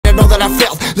that I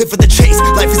failed, live for the chase.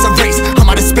 Life is a race, I'm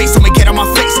out of space, I'ma get on my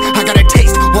face. I got a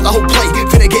taste, want the whole plate.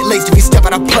 Finna get laced if you step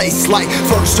out of place. Like,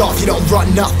 first off, you don't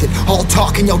run nothing. All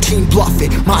talking, your team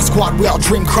bluffing. My squad, we all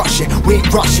dream crushing. We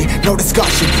ain't rushing, no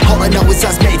discussion. All I know is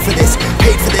us made for this.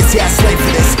 Paid for this, yeah, slave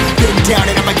for this. Get him down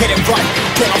and I'ma get it right.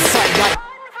 Get on sight like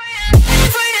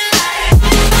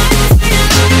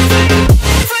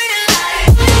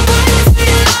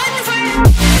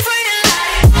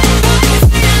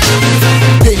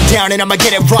down and I'ma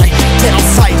get it right. Get on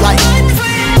sight like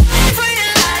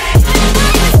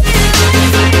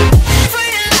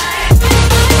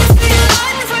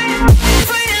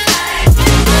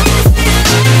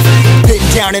pin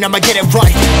down and I'ma get it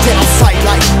right. Get on sight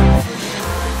like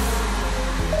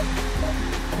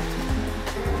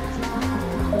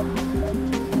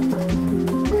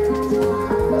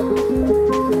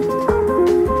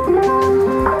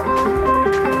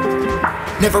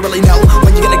never really know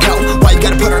when you gonna go. Why you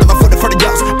gotta put another foot in front of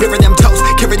yours? Bury them toes,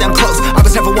 carry them close. I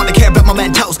was never one to care about my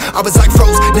mentos. I was like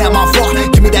froze, now I'm on floor.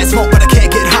 Give me that smoke, but I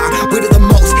can't get high. We do the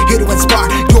most, here to inspire.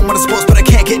 Doing what I'm supposed, but I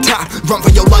can't get tired. Run for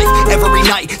your life, every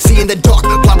night. See in the dark,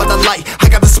 blind by the light. I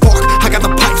got the spark, I got the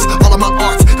pipes. All of my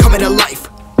arts coming to life.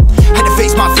 Had to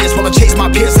face my fears while I chased my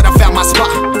peers, and I found my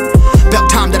spot. About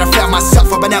time that I found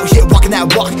myself. I've been out here walking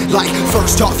that walk. Like,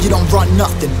 first off, you don't run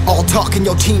nothing. All talking,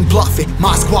 your team bluffing.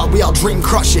 My squad, we all dream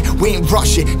crushing. We ain't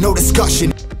rushing, no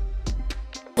discussion.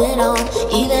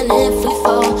 Even if we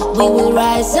fall, we will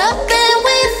rise up and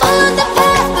we follow the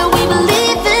path that we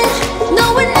believe in.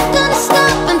 No, we're not gonna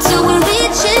stop until we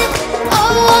reach it.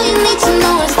 All you need to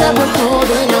know is that we're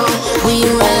holding on. We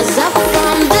rise up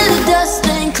from the dust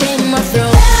and clean my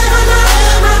throat.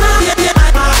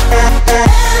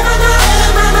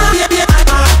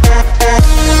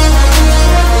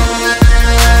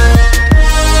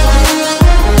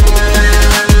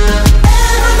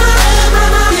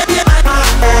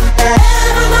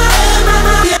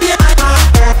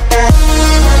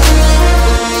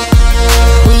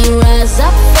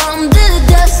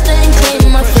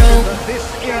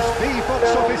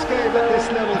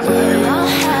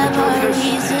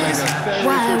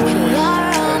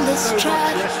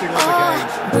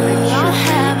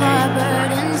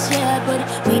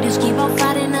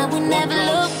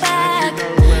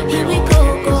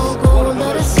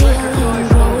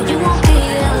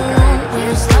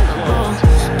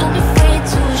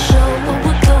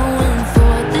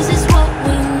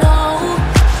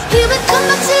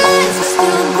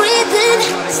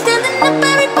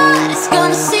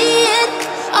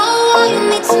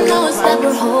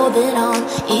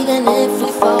 Even if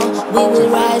we fall, we will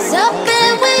rise up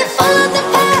and we follow the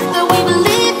path that we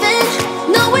believe in.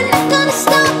 No, we're not gonna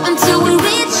stop until we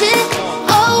reach it.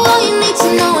 Oh, all you need to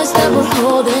know is that we're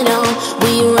holding on.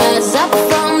 We rise up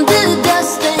from the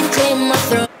dust and clear my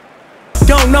throat.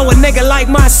 Don't know a nigga like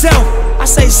myself. I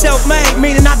say self-made,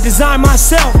 meaning I design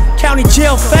myself. County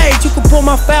jail fade, you can pull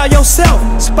my foul yourself.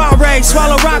 Spy raid,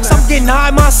 swallow rocks, I'm getting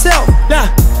high myself. Nah,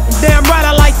 damn right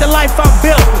I like the life I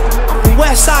built.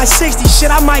 West side 60,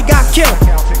 shit, I might got killed.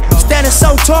 Standing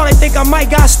so tall, they think I might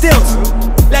got stilts.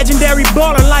 Legendary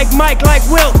baller like Mike, like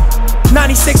Wilt.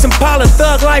 96 Impala,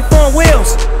 thug life on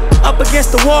wheels. Up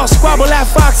against the wall, squabble at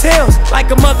Fox Hills.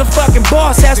 Like a motherfucking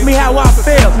boss, ask me how I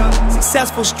feel.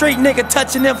 Successful street nigga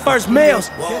touching them first meals.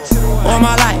 All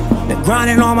my life, been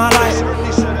grinding all my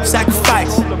life.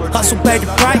 Sacrifice, hustle paid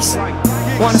the price.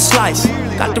 Want a slice,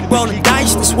 got to roll the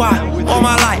dice, that's why. All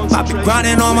my life, I've been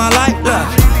grinding all my life.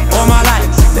 Look. All my life,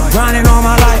 been grinding all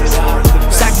my life.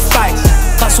 Sacrifice,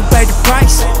 hustle paid the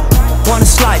price. Want a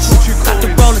slice, got to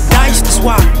roll the dice, that's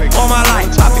why. All my life,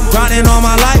 I've been grinding all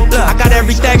my life. Look, I got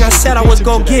everything I said I was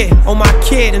gon' get on my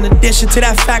kid. In addition to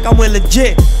that fact, I went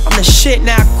legit. I'm the shit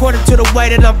now according to the way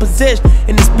that I'm positioned.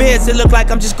 In this biz, it look like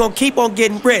I'm just gon' keep on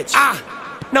getting rich.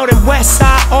 Know them West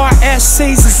Side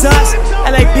RSCs is us.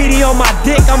 LAPD on my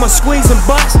dick, I'ma squeeze and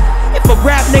bust. If a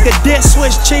rap nigga diss,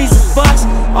 switch cheese and bust.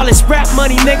 All this rap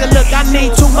money, nigga, look, I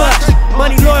need too much.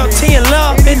 Money, loyalty, and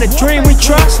love, in the dream we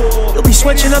trust. You'll be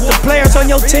switching up the players on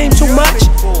your team too much.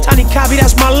 Tiny Copy,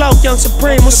 that's my low, Young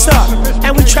Supreme, what's up?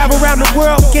 And we travel around the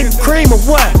world getting cream or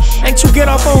what? Ain't you get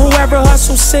off on whoever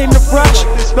hustle seem to brush?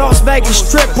 Las Vegas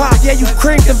strip pop, yeah, you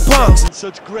creamed them punks.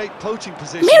 Such great poaching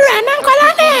positions.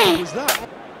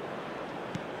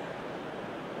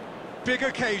 Big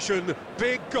occasion,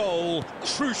 big goal,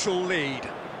 crucial lead.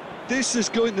 This is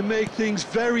going to make things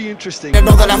very interesting. I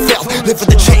know that I failed, live for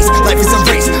the chase. Life is a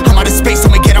race, I'm out of space,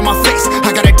 I'ma get on my face.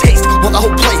 I got a taste, want the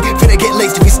whole plate. Finna get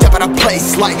laced if you step out of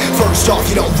place. Like, first off,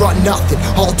 you don't run nothing.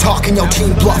 All talking, your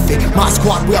team bluffing. My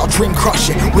squad, we all dream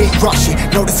crushing. We ain't rushing,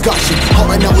 no discussion.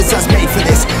 All I know is us made for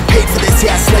this. Paid for this,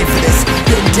 yeah, slave for this.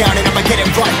 Get him down and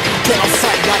dead on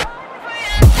sight like.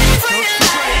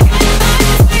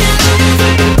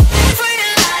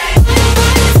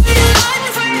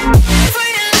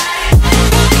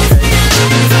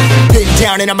 Been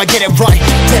down and I'ma get it right,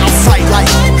 dead on sight like.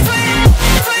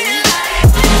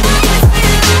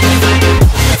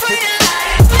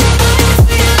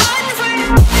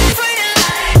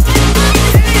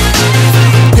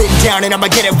 Down and I'ma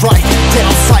get it right, dead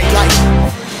on sight like.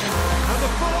 And the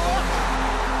follow-up,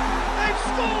 they've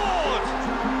scored!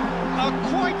 A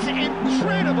quite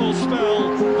incredible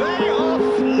spell, they are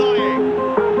flying.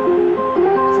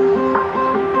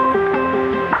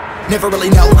 Never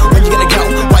really know when you gotta go,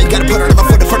 why you gotta put another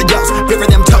foot in front of yours. Bury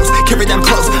them toes, carry them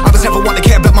close. I was never one to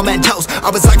care about my mentos.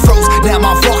 I was like froze, now I'm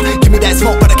on floor. Give me that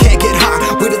smoke but I can't get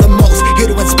high. We do the most, here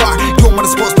to inspire. Doing what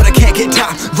I'm supposed but I can't get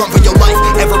tired. Run for your life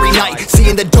every night, see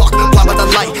in the dark, blind by the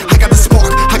light. I got the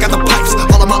spark, I got the pipes,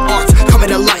 all of my arts coming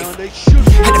to life.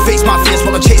 Had to face my fears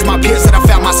while I chase my peers and I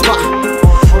found my spot.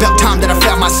 About time that I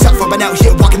found myself, I've been out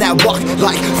here walking that walk.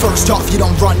 Like, first off, you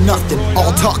don't run nothing.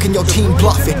 All talking, your team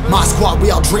bluffing. My squad,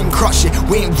 we all dream crush it.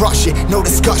 We ain't rushing, no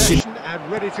discussion. And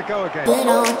ready to go again.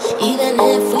 Even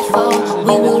if we fall,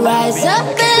 we will rise up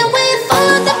and we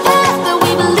follow the path that we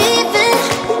believe in.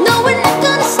 No, we're not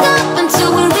gonna stop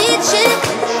until we reach it.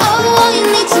 Oh, all you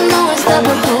need to know is that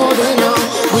we're holding on.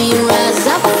 We rise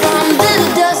up from the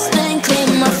dust and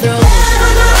clean my throat.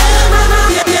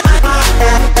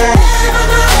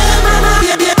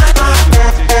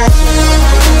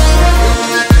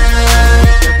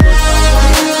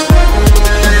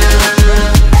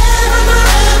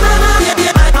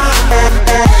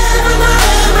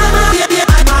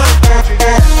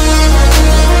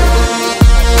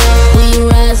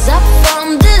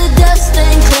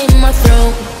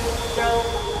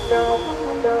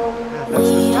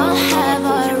 We all have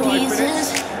our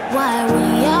reasons why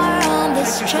we are on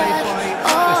this track.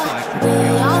 Oh, we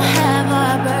all have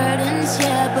our burdens,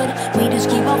 yeah, but we just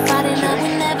keep on fighting and we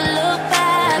never look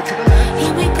back.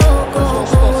 Here we go, go,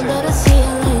 go, let us heal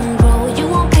and grow. You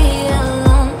won't be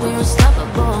alone, we're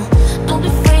unstoppable. Don't be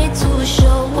afraid to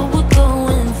show what we're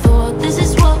going for. This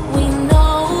is what we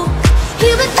know.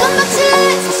 Here we come back to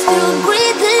life, we're still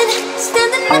breathing.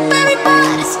 Standing up,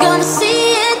 everybody's gonna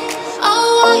see it.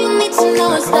 All you need to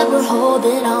know is that we're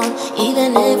holding on.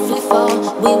 Even if we fall,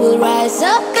 we will rise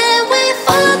up and we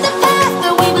follow the path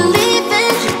that we believe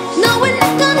in. No, we're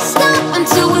not gonna stop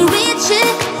until we reach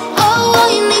it. Oh, all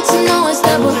you need to know is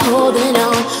that we're holding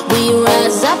on. We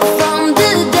rise up from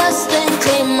the dust and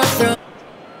clear my throat.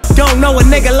 Don't know a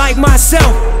nigga like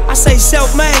myself. I say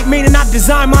self-made, meaning I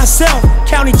design myself.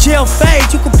 County jail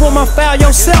fade, you can pull my foul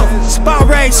yourself. Spot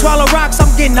raid, swallow rocks, I'm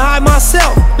getting high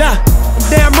myself. Nah, I'm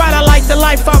damn right, I like the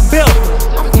life I built.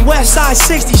 From West Side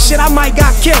 60, shit, I might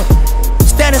got killed.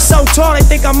 Standing so tall, they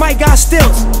think I might got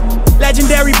stills.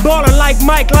 Legendary baller like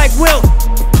Mike, like Wilt.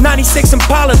 96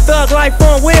 Impala, thug life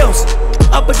on wheels.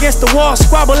 Up against the wall,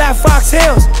 squabble at Fox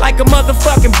Hills. Like a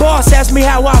motherfucking boss, ask me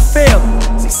how I feel.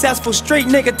 Successful street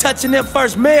nigga touching them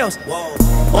first meals.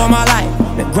 All my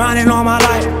life, been grinding all my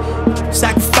life.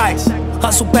 Sacrifice,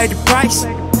 hustle paid the price.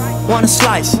 Want a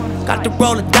slice, got to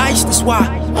roll the dice, that's why.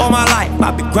 All my life,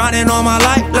 I've been grinding all my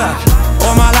life. Look,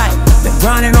 all my life, been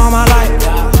grinding all my life.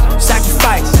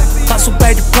 Sacrifice, hustle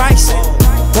paid the price.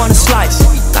 Want a slice,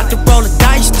 got to roll the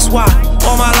dice, that's why.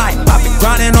 All my life, I've been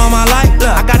grinding all my life. Look,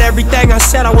 I got everything I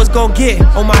said I was gonna get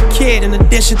on my kid. In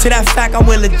addition to that fact, I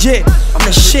went legit. I'm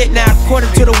the shit now,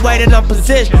 according to the way that I'm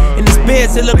positioned. In this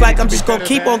biz, it look like I'm just gonna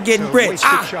keep on getting rich.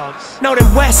 Know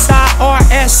them West Side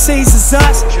RSCs is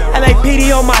us.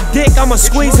 LAPD on my dick, I'ma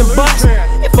squeeze and bust.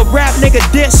 If a rap nigga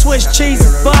diss, switch cheese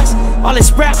and bust. All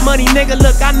this rap money, nigga,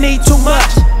 look, I need too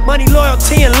much. Money,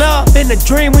 loyalty, and love, in the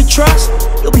dream we trust.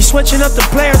 You'll be switching up the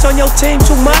players on your team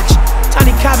too much.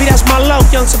 Tiny Copy, that's my low,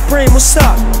 Young Supreme, what's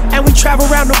up? And we travel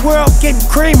around the world getting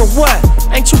cream or what?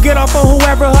 Ain't you get off on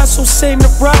whoever hustle seem to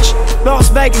rush? Las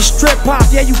Vegas strip pop,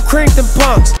 yeah, you creamed them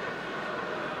punks.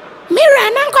 Mira,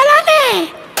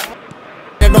 Nankolane!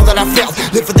 I know that I failed,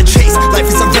 live for the chase. Life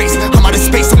is a race, I'm out of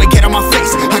space, I'ma get on my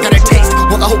face. I got a taste,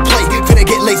 want the whole plate. Finna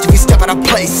get laced if we step out of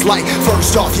place. Like,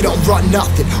 first off, you don't run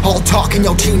nothing. All talking,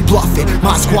 your team bluffing.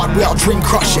 My squad, we all dream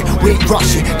crushing. We ain't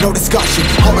rushing, no discussion.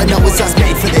 All I know is us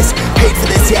made for this. Paid for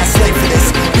this, yeah, slave for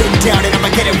this. Been down and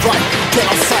I'ma get it right. Get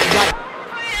on sight like.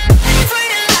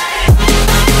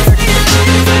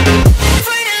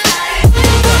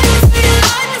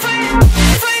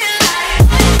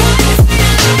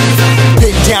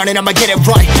 Down and I'ma get it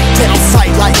right, dead on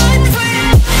sight like.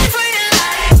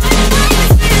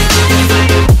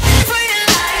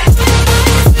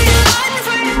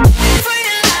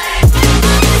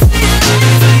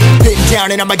 Been down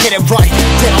down and I'ma get it right.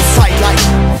 Dead on sight like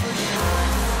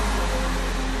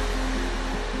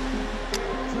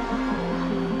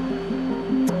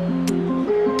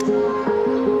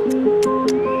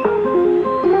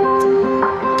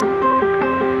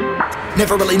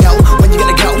never really know when you're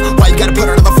gonna go. Why you gotta put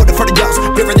another foot in front of yours?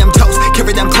 Bury them toes,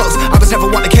 carry them close. I was never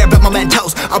one to care about my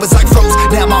mentos. I was like froze,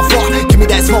 now I'm on floor. Give me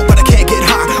that smoke, but I can't get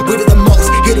high. We do the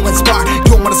most, here to inspire.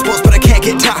 Doing what I'm supposed, but I can't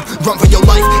get tired. Run for your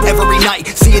life every night.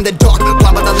 See in the dark,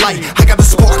 blind by the light. I got the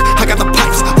spark, I got the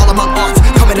pipes. All of my arts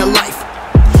coming to life.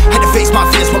 Had to face my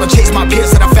fears while I chased my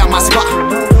peers, and I found my spot.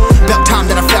 About time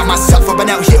that I found myself. I've been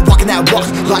out here walking that walk.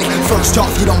 Like, first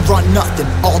off, you don't run nothing.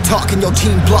 All talk and your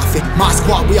team bluffing. My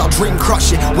squad, we all dream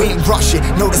crushing. We ain't rushing,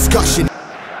 no discussion.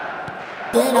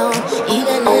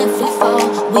 Even if we fall,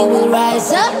 we will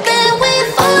rise up and we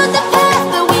follow the path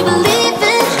that we believe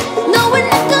in. No, we're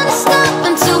not gonna stop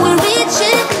until we reach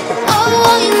it. Oh,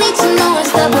 all you need to know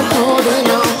is that we're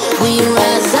holding on. We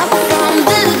rise up from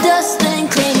the dust and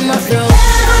clean my throat.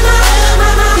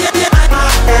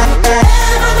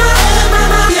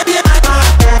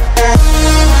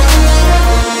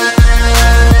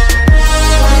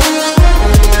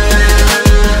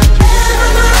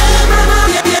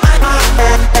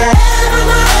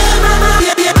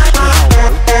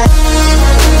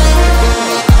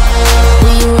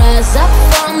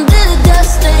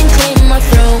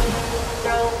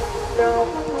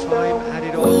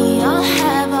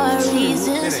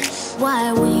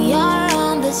 Why we are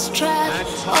on this track.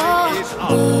 Oh,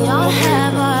 we all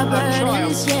have our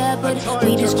burdens, yeah, but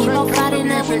we just keep on fighting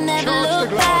and we never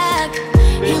look back.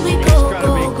 Here we go,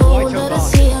 go, go, let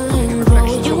us heal and grow.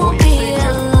 You won't be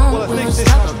alone, we're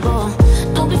unstoppable.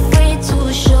 Don't be afraid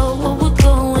to show what we're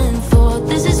going for.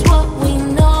 This is what we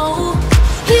know.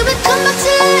 Here we come back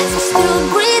to life, we're still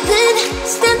breathing.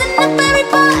 Standing up,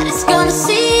 everybody's gonna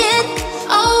see it.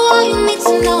 Oh, all you need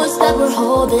to know is that we're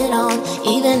holding on.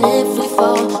 Even if we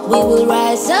fall, we will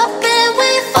rise up and we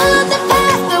follow the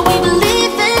path that we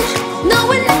believe in. No,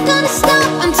 we're not gonna stop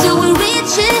until we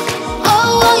reach it.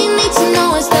 Oh, all you need to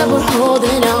know is that we're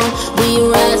holding on. We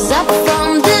rise up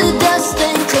from the dust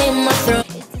and clear my throat.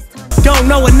 Don't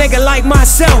know a nigga like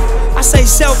myself. I say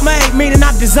self-made, meaning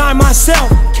I design myself.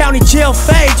 County jail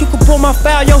fade, you can pull my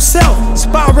foul yourself.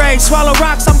 Spot raid, swallow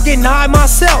rocks, I'm getting high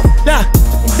myself. Nah,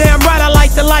 damn right I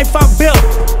like the life I built.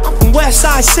 I'm from West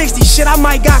Side 60, shit I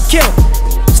might got killed.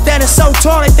 Standing so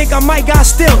tall they think I might got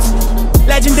stills.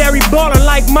 Legendary baller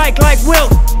like Mike, like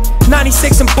Wilt.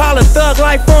 96 Impala, thug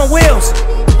life on wheels.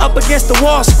 Up against the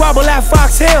wall, squabble at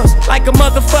Fox Hills. Like a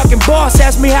motherfucking boss,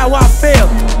 ask me how I feel.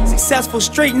 Successful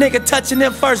street nigga touching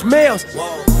them first meals.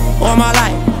 All my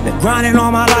life, been grinding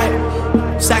all my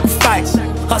life. Sacrifice,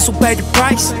 hustle paid the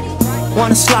price.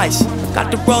 Want a slice,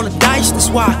 got to roll the dice, that's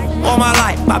why. All my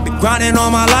life, I've been grinding all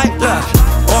my life. Look,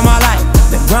 all my life,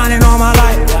 been grinding all my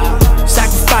life.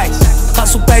 Sacrifice,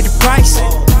 hustle paid the price.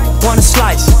 Want a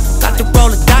slice, got to roll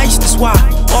the dice, that's why.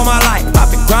 All my life,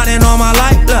 I've been grinding all my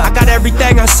life. Look, I got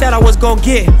everything I said I was gonna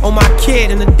get on my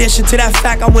kid. In addition to that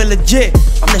fact, I went legit.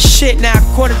 I'm the shit now,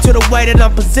 according to the way that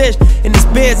I'm positioned. In this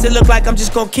biz, it look like I'm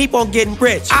just gonna keep on getting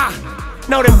rich.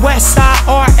 Know them West Side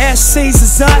RSCs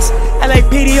is us.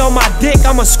 LAPD on my dick,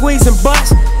 I'ma squeeze and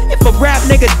bust. If a rap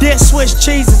nigga diss, switch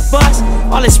cheese and bust.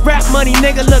 All this rap money,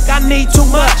 nigga, look, I need too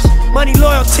much. Money,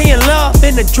 loyalty, and love,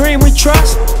 in the dream we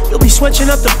trust. You'll be switching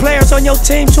up the players on your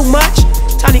team too much.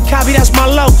 Tiny Copy, that's my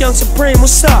low, Young Supreme,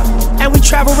 what's up? And we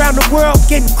travel around the world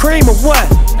getting cream or what?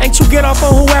 Ain't you get off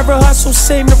on whoever hustle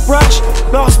seem to rush?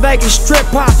 Las Vegas strip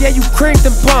pop, yeah, you creamed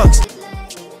them punks.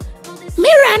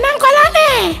 Mira,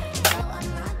 Nankolane!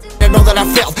 I know that I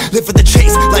failed, live for the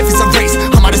chase. Life is a race,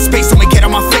 I'm out of space, I'ma get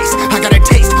on my face. I got a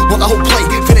taste, want the whole plate.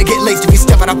 Finna get laced if you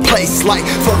step out of place. Like,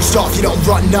 first off, you don't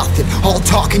run nothing. All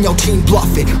talk and your team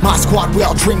bluffing. My squad, we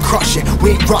all dream crushing.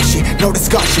 We ain't rushing, no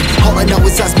discussion. All I know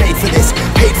is us made for this.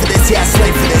 Paid for this, yeah,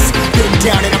 slave for this. Been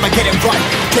down and I'ma get it right.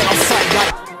 Get on sight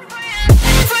like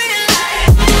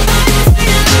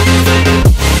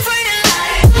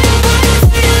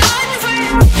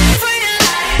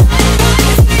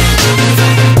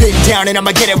down and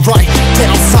I'ma get it right. Dead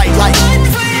on sight like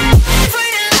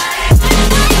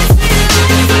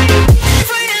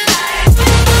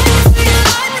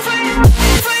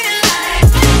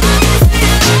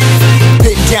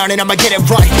been down and I'ma get it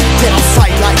right. Dead on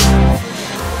sight like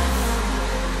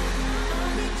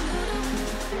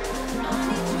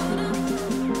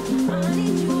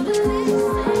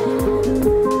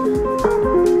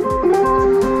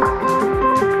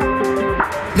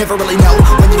never really know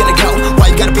when you're gonna go. Why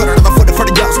you gotta put another foot in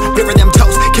front of yours? Bury them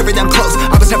toes, carry them close.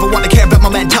 I was never one to care about my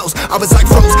mentos. I was like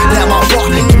froze, now I'm on raw.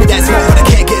 Give me that smoke.